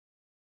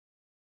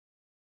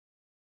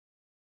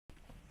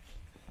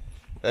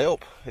Hey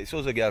up, it's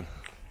us again.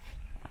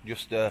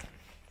 Just at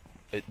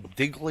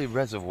Digley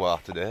Reservoir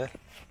today,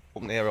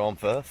 up near home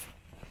Firth.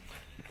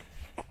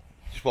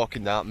 Just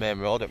walking down main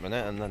road at the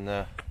minute, and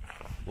then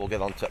we'll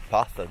get onto the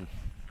path and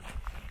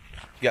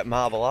get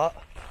marble out.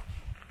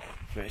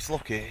 But it's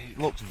lucky, it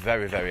looks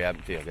very, very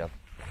empty again.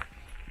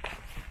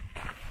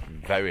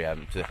 Very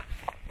empty.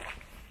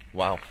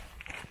 Wow.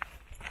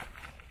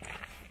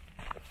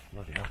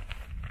 Bloody hell.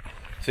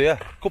 So yeah,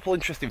 a couple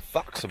interesting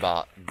facts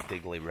about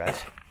Digley Res.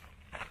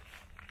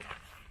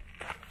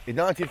 In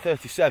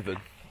 1937,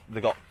 they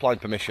got planning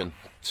permission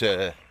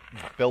to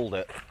build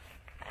it,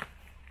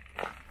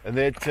 and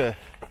they had to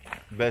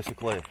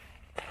basically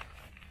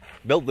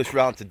build this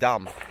round to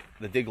dam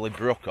the Digley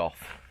Brook off.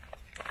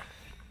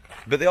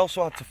 But they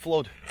also had to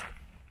flood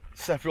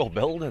several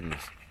buildings,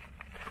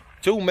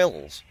 2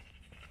 mills,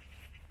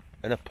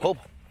 and a pub.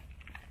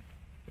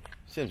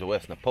 Seems a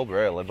waste in a pub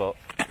really, but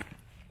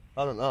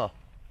I don't know.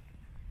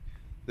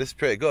 This is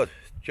pretty good.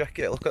 Check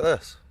it, look at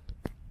this.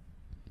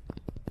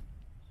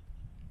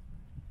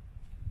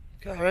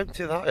 Look how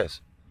empty that is.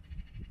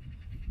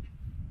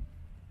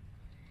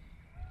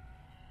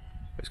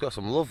 It's got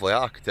some lovely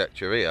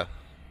architecture here.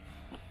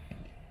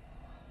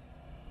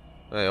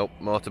 Hey up,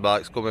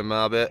 motorbikes coming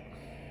my bit.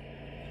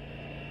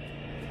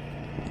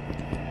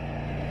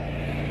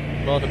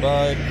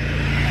 Motorbike.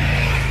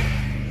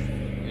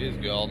 He's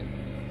gone.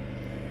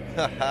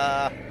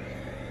 Haha.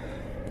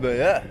 But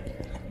yeah.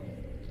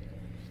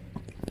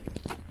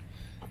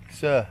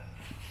 It's a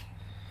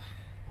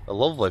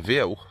lovely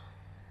view.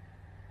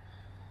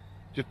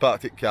 Just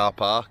parked at car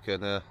park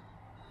and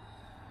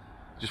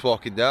just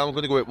walking down. I'm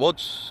going to go at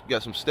woods,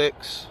 get some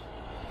sticks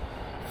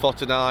for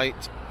tonight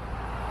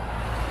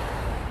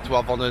to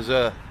have on as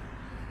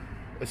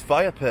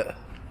fire pit.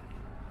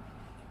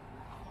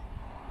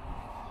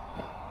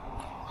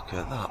 Look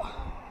at that,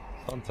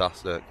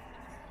 fantastic.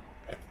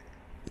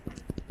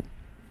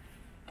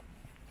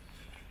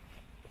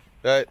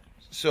 Right,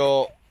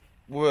 so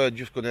we're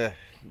just going to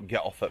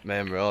get off at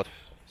main road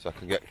so I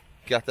can get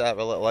out of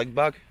a little egg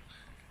bag.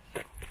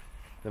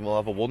 Then we'll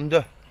have a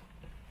wander.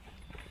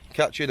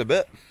 Catch you in a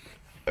bit.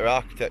 Our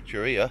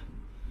architecture here.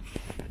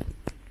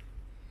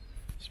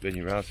 Spin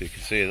you around so you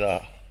can see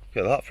that.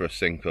 Look at that for a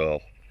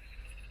sinkhole.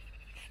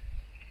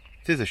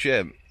 It is a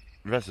shame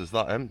Res is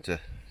that empty.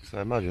 So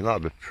I imagine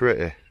that'd be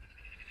pretty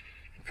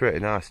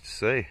nice to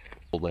see.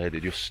 Old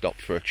lady just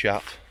stopped for a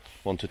chat.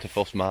 Wanted to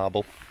fuss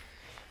marble.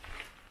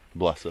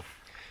 Bless her.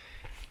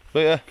 But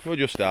yeah, we'll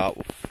just start.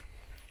 We're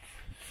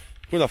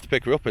gonna have to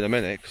pick her up in a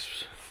minute.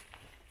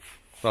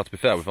 Well, to be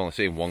fair, we've only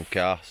seen one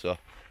car, so...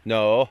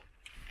 No,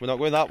 we're not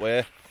going that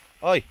way.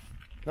 Oi,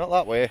 not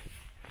that way.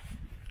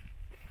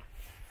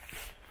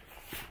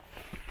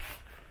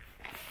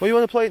 What do you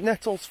want to play at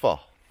Nettles for?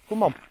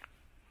 Come on.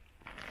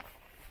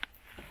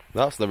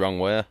 That's the wrong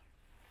way.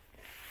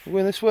 We're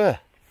going this way.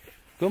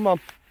 Come on.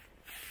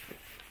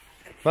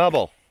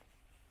 Marble.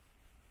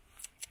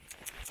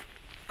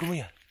 Come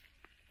here.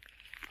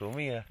 Come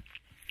here.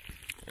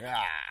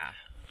 Ah.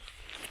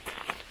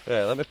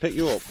 Yeah, let me pick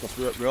you up, because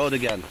we're up the road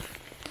again.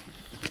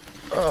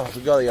 Oh,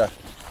 we got you.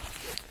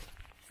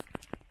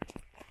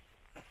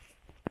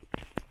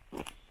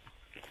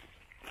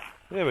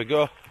 There we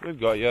go, we've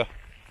got you.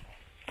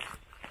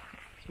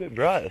 It's a bit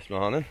bright this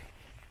morning.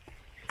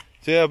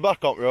 So yeah,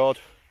 back up road.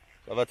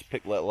 I've had to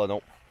pick little one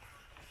up.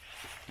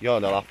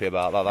 You're not happy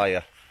about that, are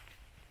you?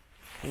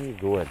 Where are you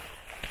going?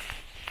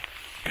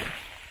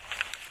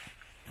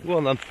 Go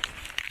on then.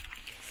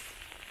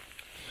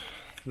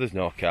 There's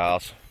no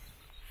cars.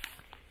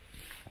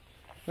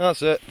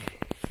 That's it.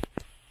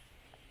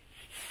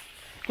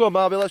 Go on,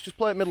 Barbie, let's just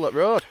play it middle of the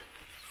road.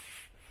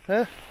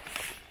 Yeah?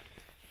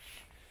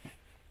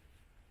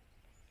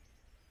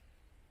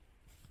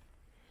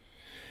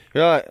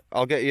 Right,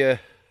 I'll get you.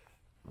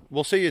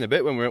 We'll see you in a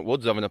bit when we're at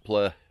woods having a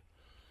play.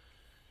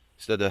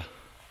 Instead of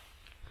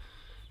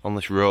on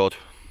this road.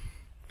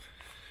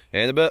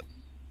 In a bit.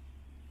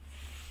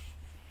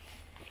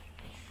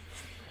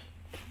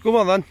 Come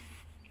on then.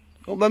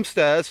 Up them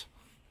stairs.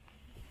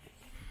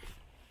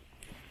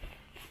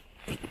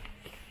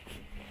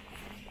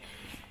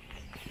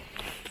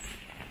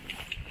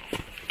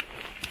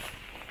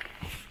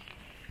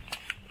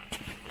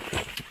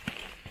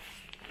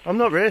 I'm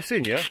not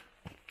racing you.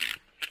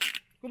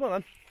 Come on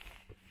then.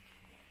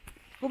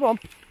 Come on.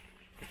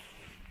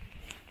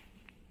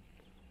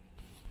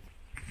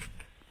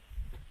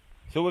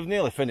 So we've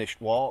nearly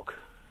finished walk.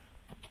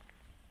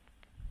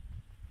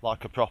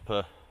 Like a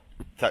proper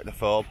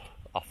technophobe.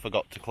 I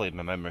forgot to clean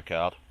my memory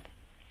card.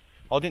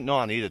 I didn't know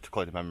I needed to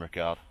clean the memory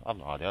card. I've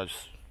no idea.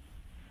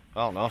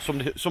 I don't know.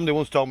 Somebody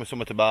once told me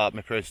something about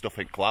me putting stuff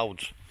in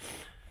clouds.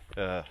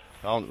 I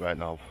don't right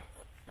now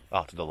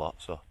how to do that.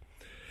 So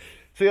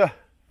yeah.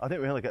 I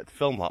didn't really get to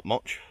film that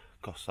much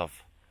because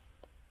I've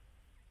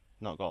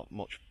not got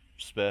much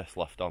space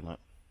left on it.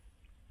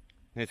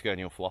 Need to get a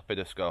new floppy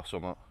disk or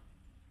something.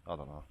 I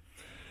don't know.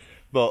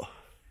 But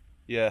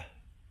yeah,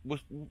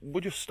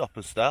 we're just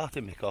stopping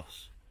starting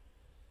because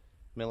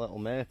my little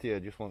mate here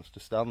just wants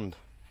to stand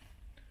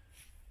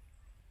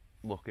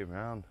looking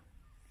round.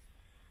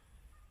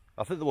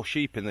 I think there were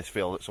sheep in this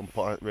field at some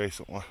point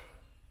recently.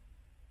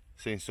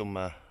 Seen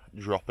some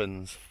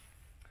droppings.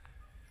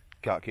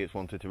 Cat keeps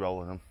wanting to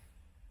roll in them.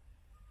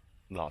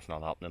 That's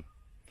not happening.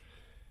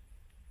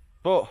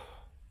 But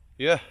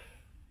yeah,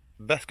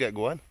 best get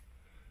going.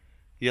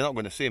 You're not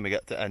going to see me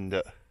get to end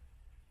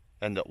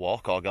at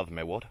walk or gather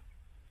my wood.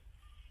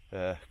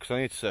 Because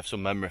I need to save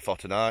some memory for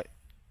tonight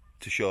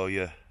to show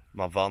you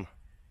my van.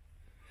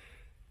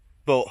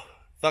 But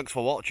thanks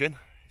for watching.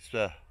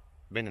 It's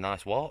been a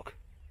nice walk.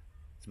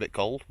 It's a bit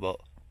cold, but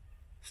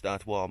it's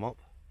starting to warm up.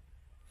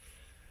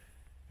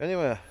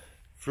 Anyway,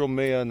 from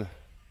me and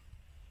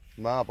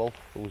Marble,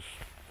 who's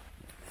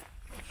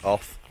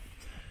off,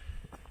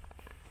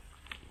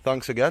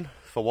 thanks again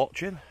for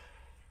watching.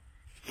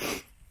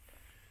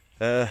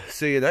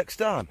 See you next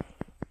time.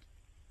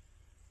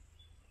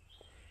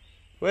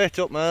 Wait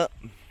up, mate.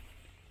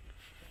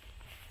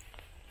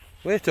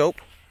 Wait up.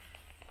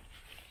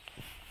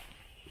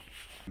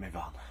 My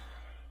van.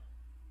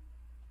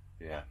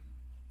 Yeah.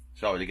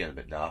 It's already getting a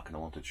bit dark and I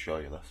wanted to show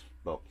you this,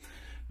 but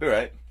be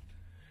right.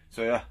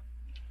 So yeah,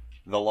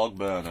 the log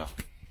burner.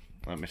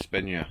 Let me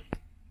spin you.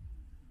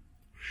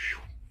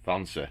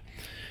 Fancy.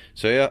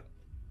 So yeah,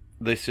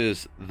 this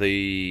is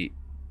the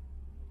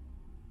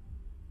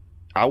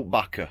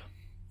Outbacker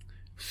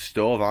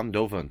stove and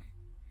oven.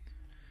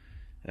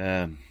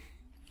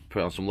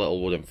 Put on some little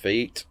wooden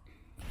feet.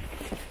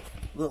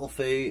 Little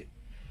feet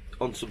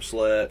on some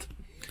slate.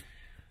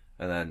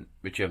 And then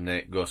my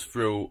chimney goes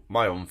through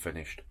my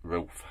unfinished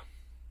roof.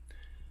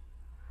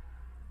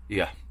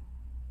 Yeah,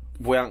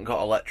 we haven't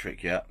got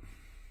electric yet.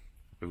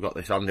 We've got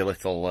this handy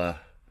little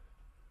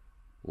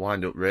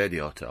wind up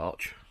radio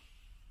torch,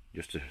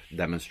 just to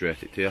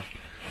demonstrate it to you.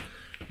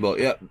 But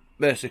yeah,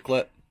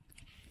 basically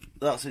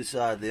that's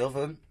inside the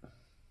oven.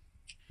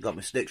 Got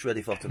my sticks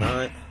ready for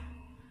tonight.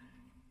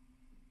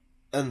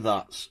 And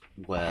that's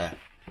where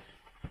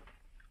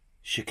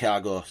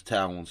Chicago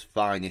town's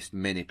finest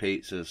mini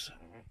pizzas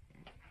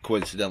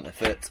coincidentally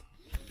fit.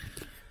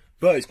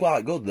 But it's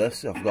quite good,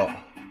 this. I've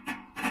got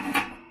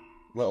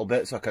little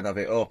bits I can have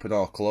it open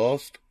or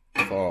closed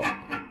for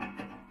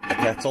a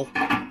kettle,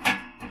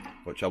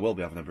 which I will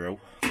be having a brew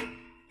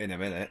in a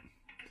minute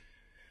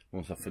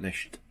once I've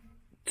finished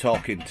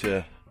talking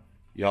to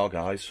your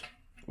guys,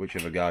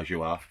 whichever guys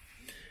you are.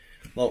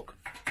 Look,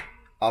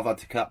 I've had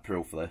to cat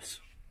proof this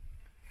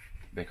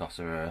because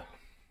of a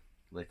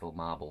little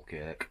marble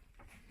cake.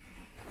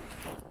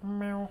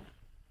 Meow.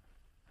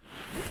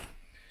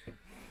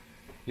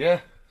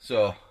 Yeah,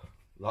 so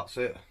that's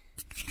it.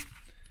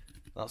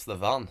 That's the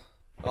van.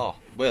 Oh,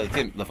 well, it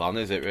isn't the van,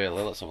 is it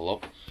really? Let's have a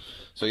look.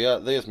 So yeah,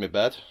 there's my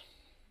bed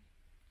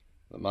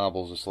that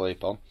Marble's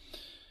asleep on.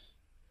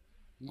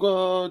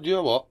 Do you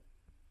know what?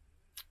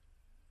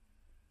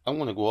 I'm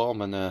gonna go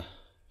home and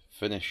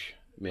finish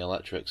my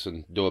electrics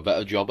and do a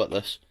better job at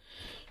this.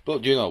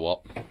 But do you know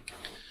what?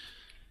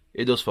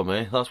 It does for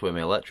me. That's where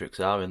my electrics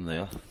are, in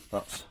there.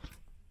 That's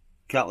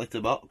cat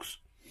litter box.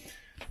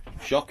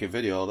 Shocking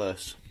video,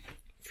 this.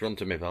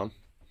 Front of my van.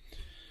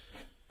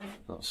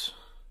 That's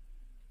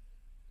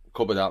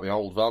cupboard out my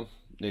old van.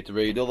 Need to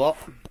redo that.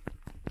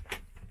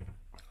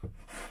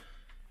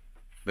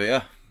 But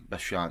yeah,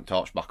 best shine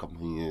torch back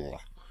on.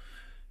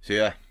 So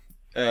yeah,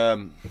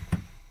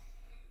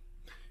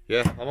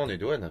 yeah, I'm only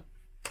doing it,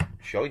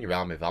 showing you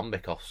around my van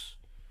because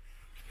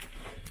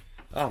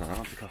I don't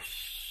know,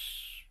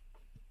 because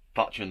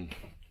Patch and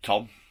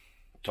Tom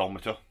told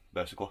me to,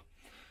 basically.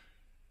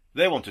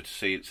 They wanted to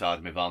see inside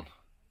of my van.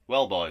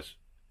 Well, boys,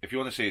 if you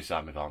want to see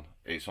inside my van,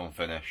 it's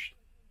unfinished.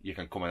 You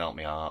can come and help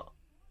me out.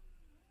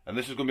 And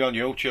this is going to be on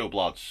YouTube,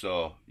 lads,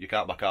 so you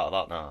can't back out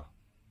of that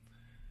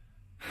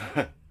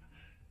now.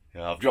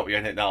 Yeah, I've dropped you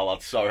in it now,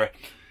 lads, sorry.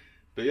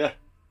 But yeah,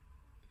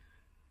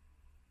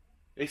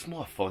 it's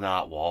more fun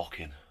out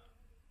walking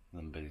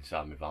than being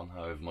inside my van,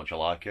 however much I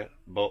like it.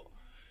 But,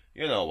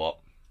 you know what?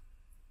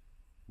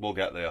 We'll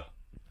get there.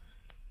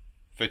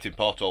 Fitting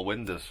portal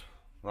windows.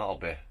 That'll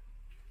be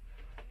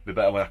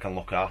better when I can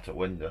look out at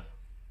window.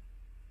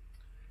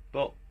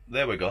 But,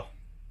 there we go.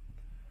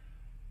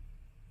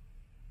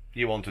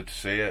 You wanted to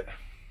see it.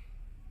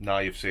 Now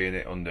you've seen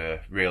it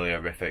under really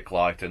horrific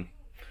lighting.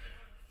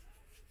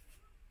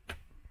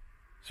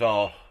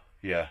 So,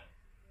 yeah.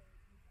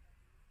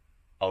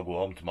 I'll go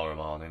home tomorrow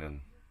morning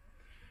and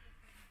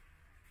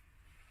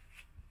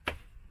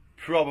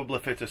probably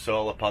fit a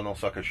solar panel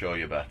so I can show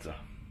you better.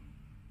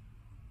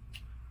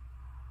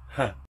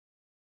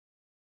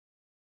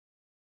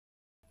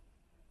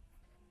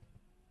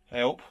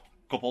 Hey up,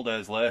 couple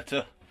days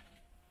later,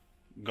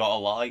 got a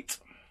light,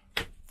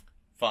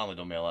 finally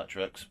done my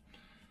electrics.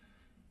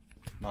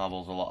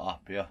 Marble's a lot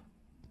happier.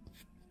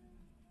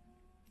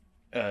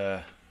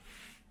 I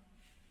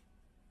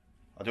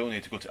do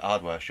need to go to the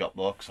hardware shop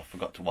though, because I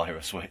forgot to wire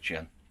a switch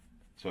in.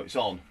 So it's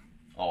on,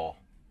 or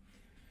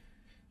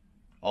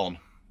on,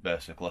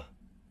 basically.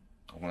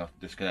 I'm going to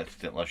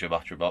disconnect it unless your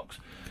battery box.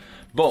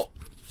 But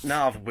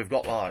now we've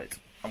got light,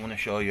 I'm going to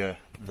show you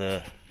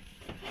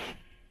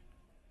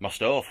my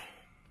stove.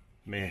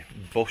 My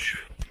Bush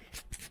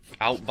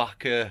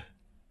Outbacker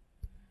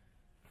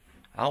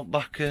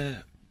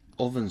Outbacker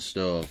oven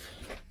stove.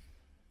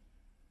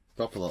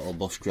 Proper little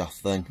bushcraft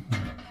thing.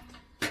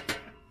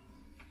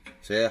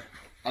 So yeah,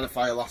 had a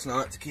fire last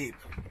night to keep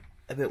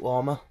a bit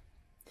warmer.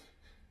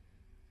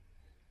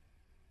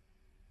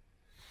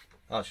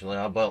 Actually,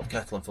 I boiled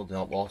kettle and filled the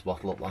hot water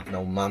bottle up like an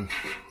old man,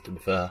 to be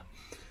fair.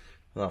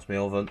 That's my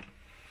oven.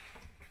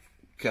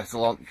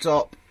 Kettle on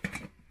top.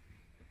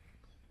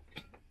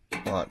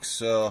 Like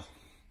so.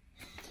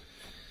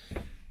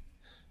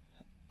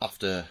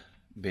 After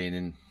being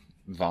in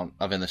van,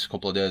 having this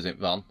couple of days in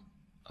van,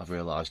 I've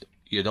realised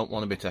you don't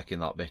want to be taking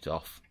that bit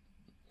off.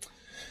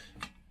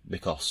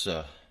 Because,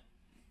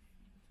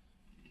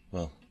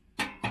 well,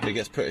 it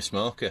gets pretty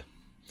smoky,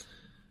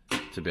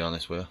 to be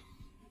honest with you.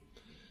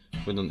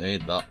 We don't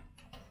need that.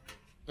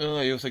 Oh,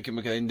 you're thinking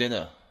we're getting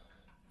dinner?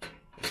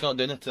 It's not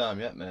dinner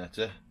time yet,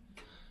 matey.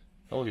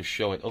 I'll just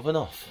show it oven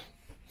off.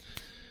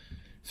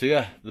 So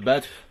yeah, the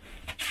bed.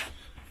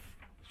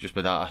 Just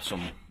made out of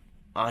some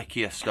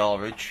IKEA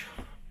storage.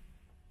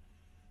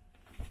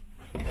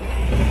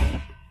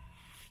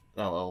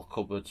 That little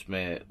cupboard's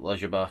made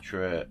leisure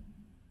battery.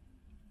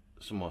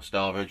 Some more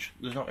storage.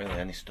 There's not really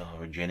any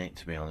storage in it,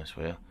 to be honest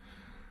with you.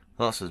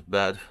 That's his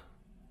bed.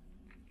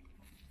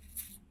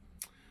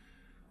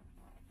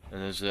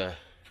 And there's a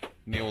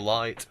new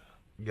light,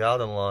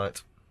 garden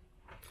light.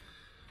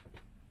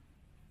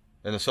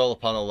 And a solar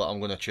panel that I'm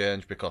going to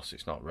change because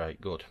it's not right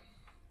good.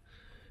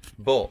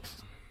 But,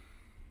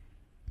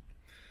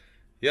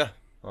 yeah,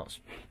 that's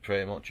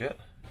pretty much it.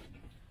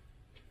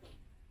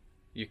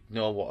 You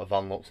know what a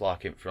van looks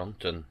like in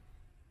front, and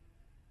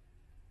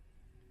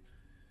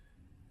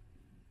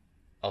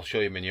I'll show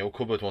you my new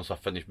cupboard once I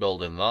finish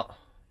building that.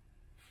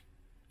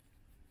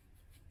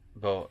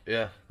 But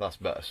yeah, that's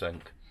better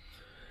sync.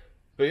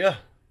 But yeah,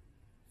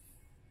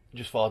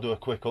 just thought I'd do a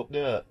quick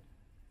update.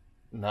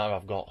 Now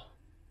I've got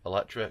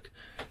electric.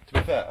 To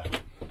be fair,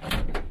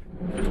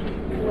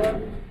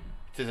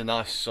 it is a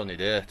nice sunny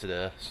day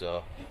today,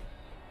 so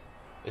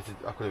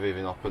I could have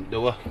even opened the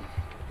door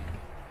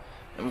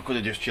and we could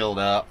have just chilled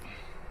out.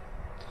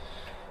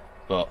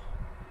 But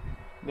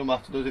no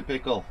matter, does it,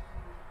 pickle?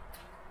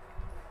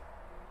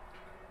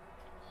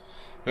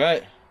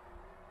 Right,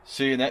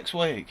 see you next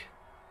week.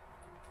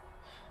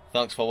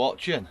 Thanks for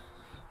watching.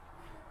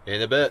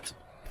 In a bit.